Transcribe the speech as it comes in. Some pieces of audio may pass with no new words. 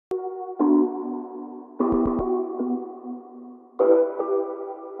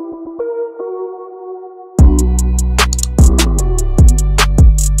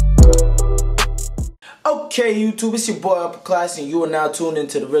Okay, YouTube, it's your boy Upper Class, and you are now tuned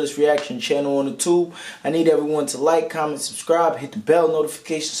into the realest reaction channel on the tube. I need everyone to like, comment, subscribe, hit the bell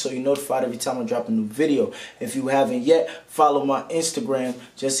notification so you're notified every time I drop a new video. If you haven't yet, follow my Instagram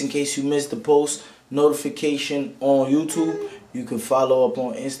just in case you missed the post notification on YouTube. You can follow up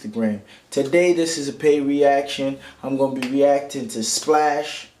on Instagram. Today, this is a paid reaction. I'm going to be reacting to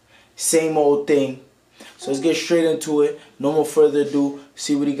Splash, Same Old Thing. So let's get straight into it. No more further ado.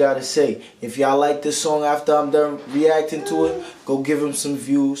 See what he got to say. If y'all like this song after I'm done reacting to it, go give him some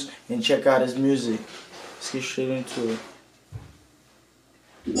views and check out his music. Let's get straight into it.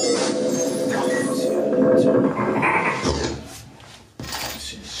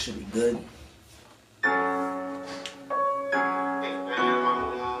 Should be good.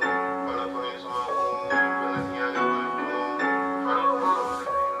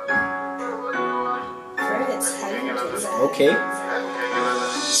 Okay.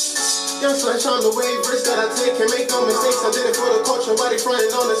 Young Sledge on the wave, risks that I take, can make no mistakes. I did it for the culture, body fronting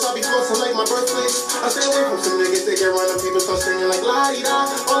on this. I'll be flossing like my birthplace. I stay away from some niggas, they get running, people start singing like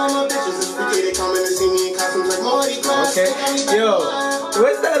la-di-da. All of my bitches is freaky, they coming to see me in costumes like Mardi Gras. Okay, yo,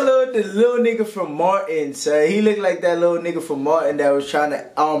 what's that the little nigga from Martin, son? He looked like that little nigga from Martin that was trying to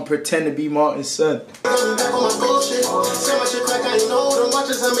pretend to be Martin's son. Back on my bullshit, say my shit crack, I ain't know them. Watch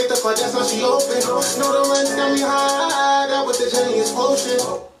as I make the fuck, that's how she open. Know the rents got me high, that with the Jenny explosion.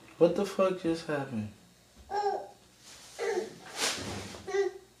 What the fuck just happened?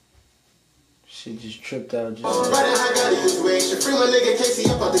 Shit just tripped out. Just right, I gotta use weight. Should free my nigga Casey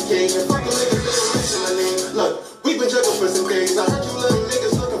up out the cage. And fuck the niggas that don't listen my name. Look, we been juggling for some days. I heard you little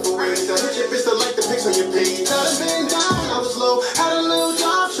niggas looking for ways. I hit your bitch to like the pics on your page. I've been down, I was low. Had a little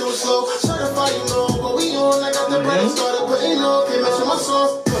job, she was slow. Certified, you know what we on. I got the bread and started putting on. Can't mention my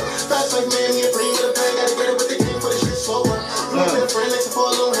songs. Fast like man, me and bring with a bang. Gotta get it with the game for the shit slower. Looking a friend next to for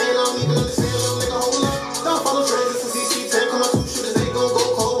a little hand. I don't even understand, little nigga, hold up. Don't follow trends, it's a ZC10. Come on, two shooters, they gon' go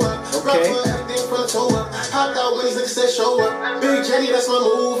cold up. Okay. Hopped out when these niggas said show up. Big Jenny, that's my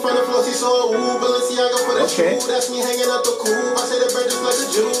move. From the floor, she saw a woo. Balenciaga for the shoe. That's me hanging up the coupe. I say the bird just like a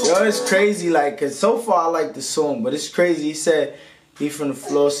Jew. Yo, it's crazy, like, cause so far I like the song, but it's crazy. He said he from the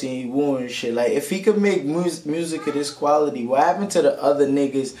floor, he woo and shit. Like, if he could make music of this quality, what happened to the other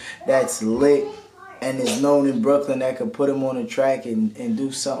niggas that's lit and is known in Brooklyn that could put him on a track and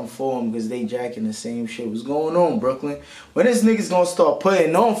do something for him because they jacking the same shit? What's going on, Brooklyn? When this niggas gonna start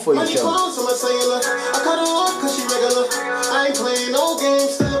putting on for each other? I cut her off cause she regular. I ain't playing no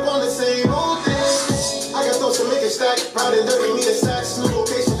games, still up on the same old thing. I got those to make it stack. Proud and dirty, need a stack. New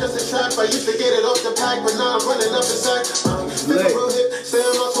location, just a trap. I used to get it off the pack, but now I'm running up the sack. Real hit, stay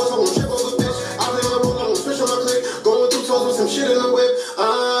on my toes, I won't trip over bitch. I play my role, I won't switch on my click. Going through toes with some shit in the whip.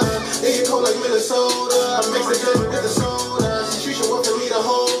 It get cold like Minnesota. I mix the drink with the soda. She should work for me to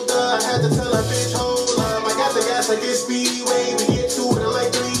hold her. I had to tell her bitch hold up. I got the gas like it's speedway. We get to it in like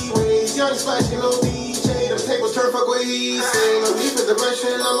 3 ways. Young Splash, you know DJ. The tables turn, fuck what he say. No deep in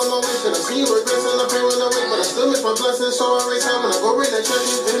depression, I'm on my way. Should I see you regressing? I pray when I wait, but I still miss my blessings. So I race time when I go read that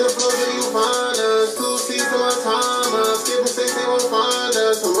church. In the floor, do you find us? 2 C's to my time. Skip mistakes, they won't find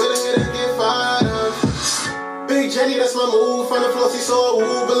us. I'm with a hit and get fired up. Big Jenny, that's my move. From the floor, she saw a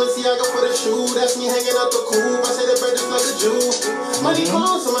woo. Balenciaga for the shoe. That's me hanging up the coupe. I say the bread just like a Jew. Money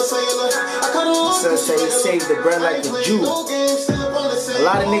close, I'm a sailor. I cut off. So say he saved the bread like a Jew. A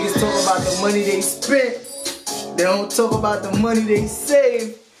lot of niggas talk about the money they spent. They don't talk about the money they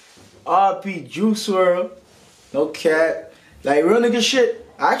saved. RP Juice WRLD. No cap. Like real nigga shit.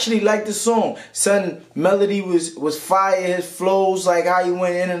 I actually like the song. Son, melody was fire. His flows, like how he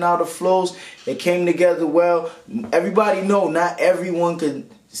went in and out of flows, it came together well. Everybody know not everyone could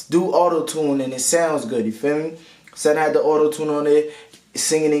do auto-tune and it sounds good, you feel me? Son had the auto-tune on there,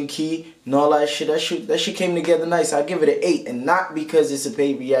 singing in key and all that shit. That shit came together nice. I give it an 8, and not because it's a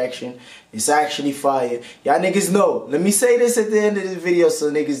paid reaction. It's actually fire. Y'all niggas know. Let me say this at the end of this video so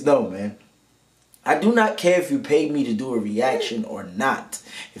niggas know, man. I do not care if you paid me to do a reaction or not.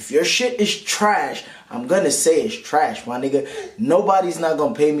 If your shit is trash, I'm gonna say it's trash, my nigga. Nobody's not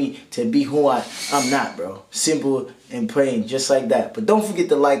gonna pay me to be who I'm not, bro. Simple and plain, just like that. But don't forget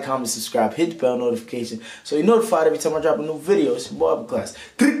to like, comment, subscribe, hit the bell notification so you're notified every time I drop a new video. It's your boy Upper Class.